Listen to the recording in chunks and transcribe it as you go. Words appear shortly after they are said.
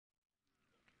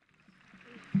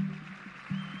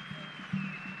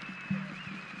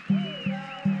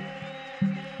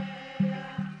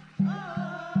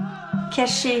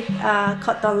Keshi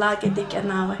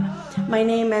Kotolagedikanawe. My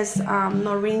name is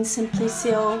Noreen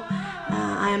Simplicio.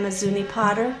 I am a Zuni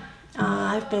potter.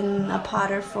 I've been a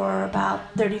potter for about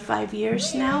 35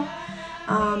 years now.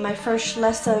 My first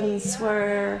lessons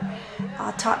were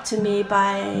taught to me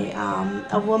by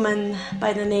a woman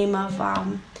by the name of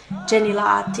Zuni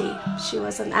Artist. She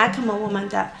was an Akama woman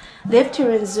that lived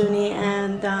here in Zuni,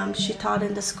 and she taught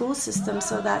in the school system,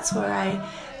 so that's where I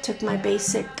took my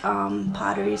basic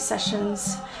pottery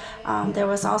sessions. There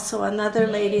was also another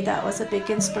lady that was a big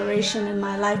inspiration in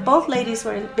my life. Both ladies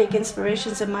were big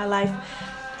inspirations in my life.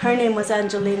 Her name was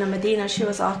Angelina Medina. She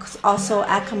was also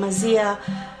Akamazia.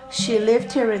 She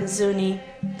lived here in Zuni.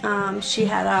 She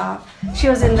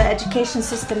was in the education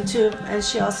system too, and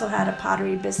she also had a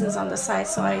pottery business on the side,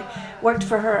 so I worked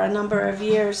for her a number of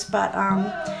years. But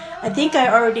I think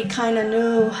I already kind of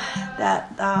knew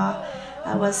that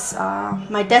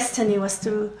my destiny was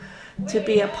to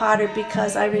be a potter,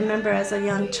 because I remember as a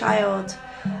young child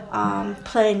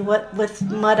playing with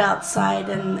mud outside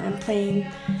and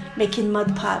making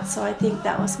mud pots. So I think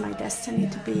that was my destiny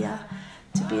to be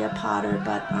a potter.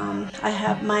 But I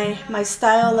have my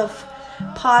style of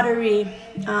pottery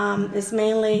is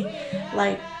mainly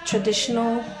like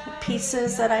traditional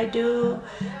pieces that I do.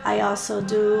 I also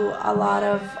do a lot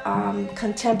of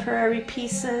contemporary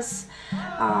pieces.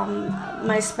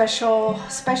 My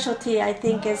specialty, I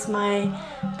think, is my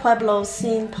Pueblo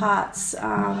scene pots,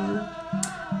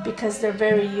 because they're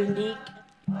very unique.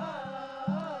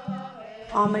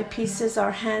 All my pieces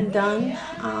are hand done,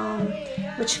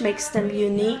 which makes them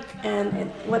unique.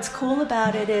 And what's cool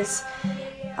about it is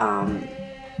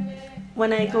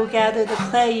when I go gather the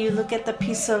clay, you look at the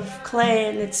piece of clay,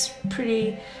 and it's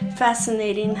pretty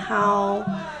fascinating how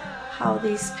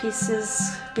these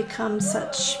pieces become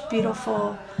such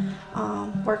beautiful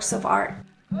works of art.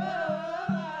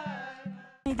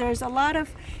 There's a lot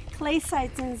of clay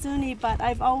sites in Zuni, but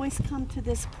I've always come to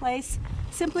this place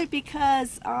simply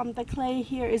because the clay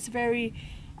here is very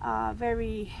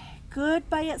good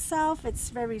by itself. It's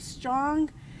very strong.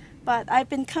 But I've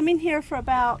been coming here for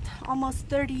about almost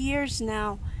 30 years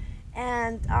now,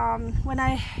 and when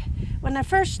I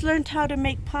first learned how to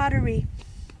make pottery,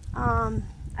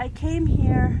 I came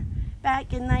here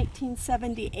back in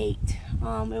 1978.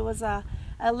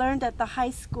 I learned at the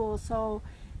high school, so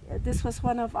this was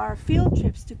one of our field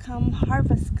trips to come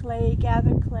harvest clay,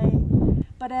 gather clay.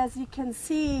 But as you can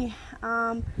see,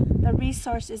 the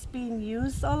resource is being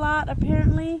used a lot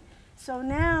apparently. So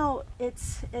now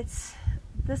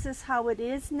this is how it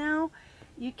is now.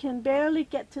 You can barely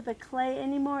get to the clay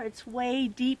anymore. It's way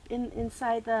deep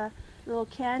inside the little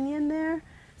canyon there.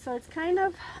 So it's kind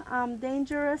of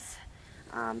dangerous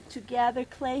to gather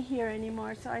clay here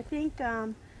anymore. So I think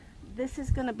this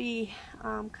is going to be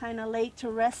kind of late to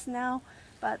rest now.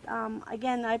 But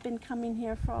again, I've been coming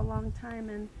here for a long time,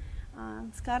 and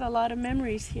it's got a lot of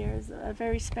memories here. It's a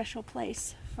very special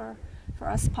place for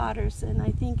us potters, and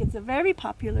I think it's a very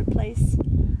popular place.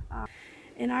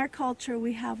 In our culture,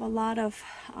 we have a lot of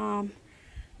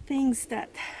things that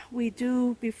we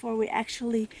do before we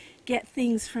actually get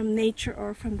things from nature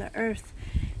or from the earth.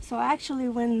 So actually,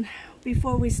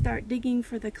 before we start digging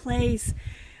for the clays,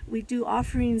 we do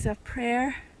offerings of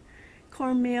prayer,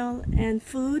 cornmeal, and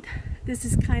food. This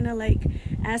is kind of like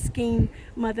asking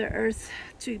Mother Earth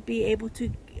to be able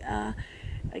to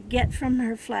get from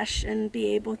her flesh and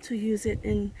be able to use it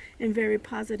in very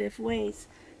positive ways.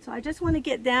 So I just want to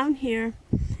get down here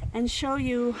and show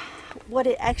you what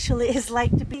it actually is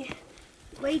like to be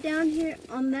way down here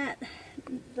on that,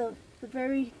 the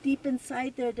very deep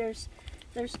inside there. There's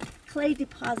clay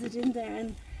deposit in there,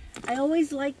 and I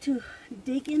always like to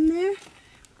dig in there.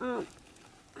 So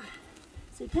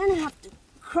you kind of have to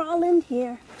crawl in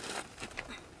here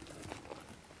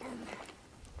and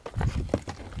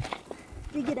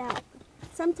dig it out.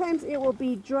 Sometimes it will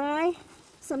be dry,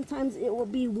 sometimes it will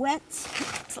be wet.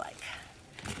 It's like,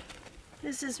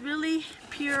 this is really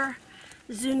pure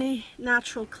Zuni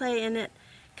natural clay, and it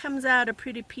comes out a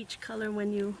pretty peach color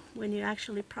when you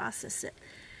actually process it.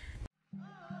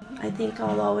 I think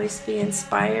I'll always be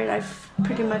inspired. I've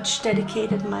pretty much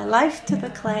dedicated my life to the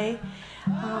clay,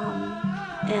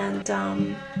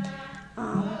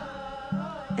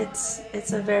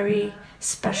 it's a very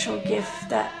special gift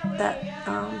that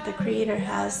the Creator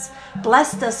has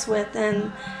blessed us with,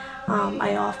 and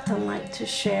I often like to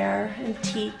share and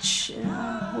teach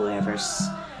whoever's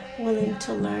willing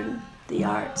to learn the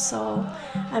art. So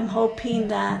I'm hoping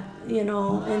that,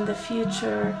 in the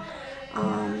future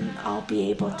I'll be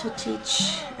able to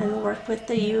teach and work with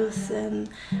the youth, and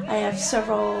I have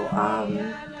several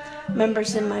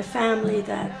members in my family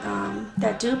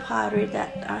that do pottery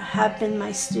that have been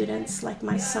my students, like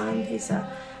my son. He's a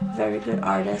very good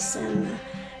artist, and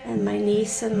my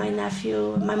niece and my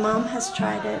nephew. My mom has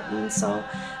tried it, and so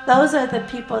those are the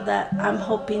people that I'm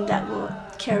hoping that will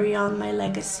carry on my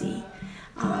legacy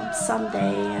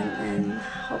someday, and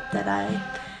hope that I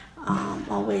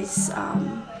always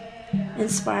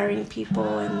inspiring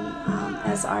people, and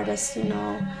as artists, you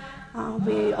know,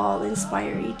 we all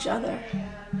inspire each other.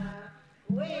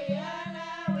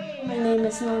 My name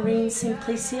is Noreen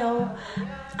Simplicio.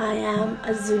 I am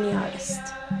a Zuni artist.